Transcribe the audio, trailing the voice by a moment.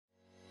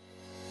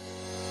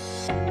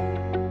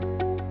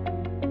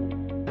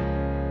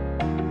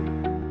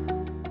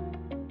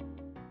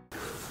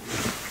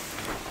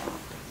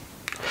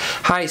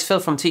Hi, it's Phil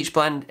from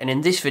Teachblend, and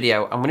in this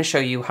video I'm going to show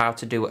you how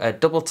to do a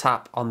double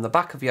tap on the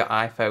back of your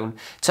iPhone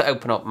to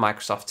open up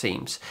Microsoft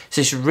Teams.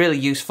 So it's a really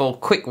useful,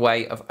 quick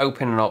way of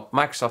opening up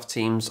Microsoft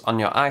Teams on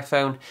your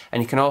iPhone,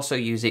 and you can also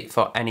use it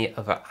for any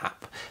other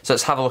app. So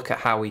let's have a look at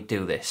how we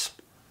do this.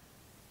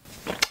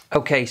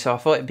 Okay, so I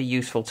thought it'd be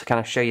useful to kind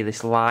of show you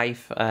this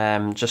live,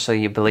 just so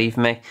you believe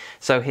me.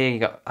 So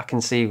here I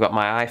can see you've got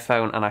my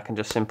iPhone, and I can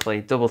just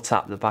simply double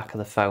tap the back of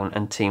the phone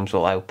and Teams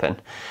will open.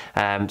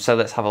 So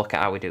let's have a look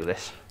at how we do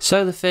this.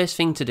 So the first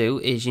thing to do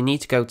is you need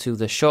to go to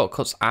the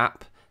Shortcuts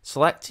app,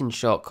 select in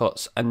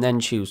Shortcuts, and then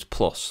choose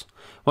Plus.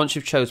 Once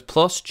you've chose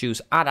Plus,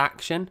 choose Add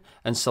Action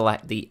and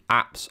select the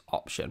Apps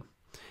option.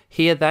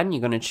 Here then you're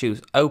going to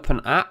choose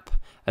Open App.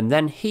 And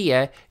then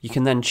here, you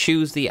can then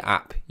choose the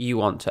app you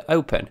want to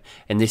open.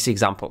 In this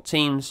example,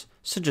 Teams,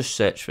 so just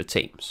search for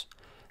Teams.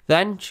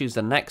 Then choose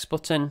the next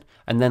button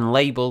and then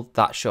label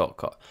that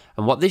shortcut.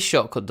 And what this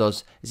shortcut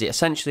does is it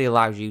essentially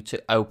allows you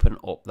to open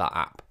up that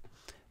app.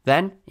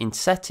 Then in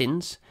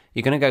Settings,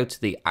 you're going to go to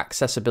the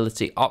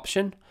Accessibility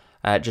option,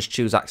 just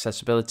choose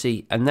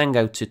Accessibility and then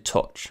go to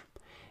Touch.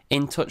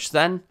 In Touch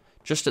then,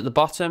 just at the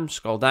bottom,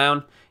 scroll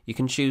down, you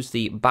can choose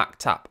the Back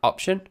Tap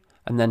option.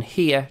 And then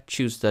here,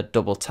 choose the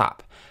double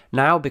tap.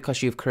 Now,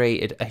 because you've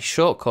created a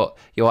shortcut,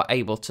 you are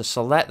able to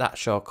select that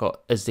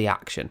shortcut as the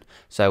action.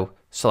 So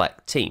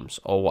select Teams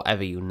or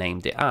whatever you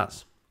named it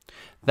as.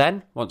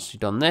 Then, once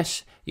you've done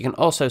this, you can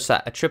also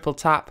set a triple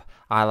tap.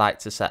 I like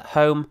to set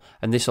home,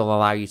 and this will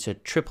allow you to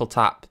triple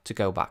tap to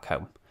go back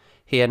home.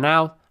 Here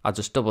now, I'll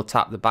just double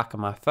tap the back of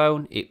my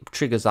phone. It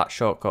triggers that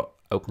shortcut,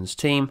 opens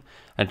Team,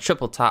 and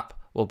triple tap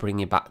will bring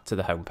you back to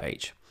the home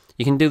page.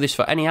 You can do this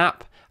for any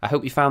app. I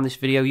hope you found this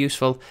video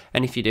useful,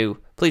 and if you do,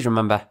 please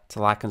remember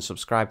to like and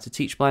subscribe to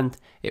Teachblend.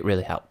 It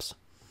really helps.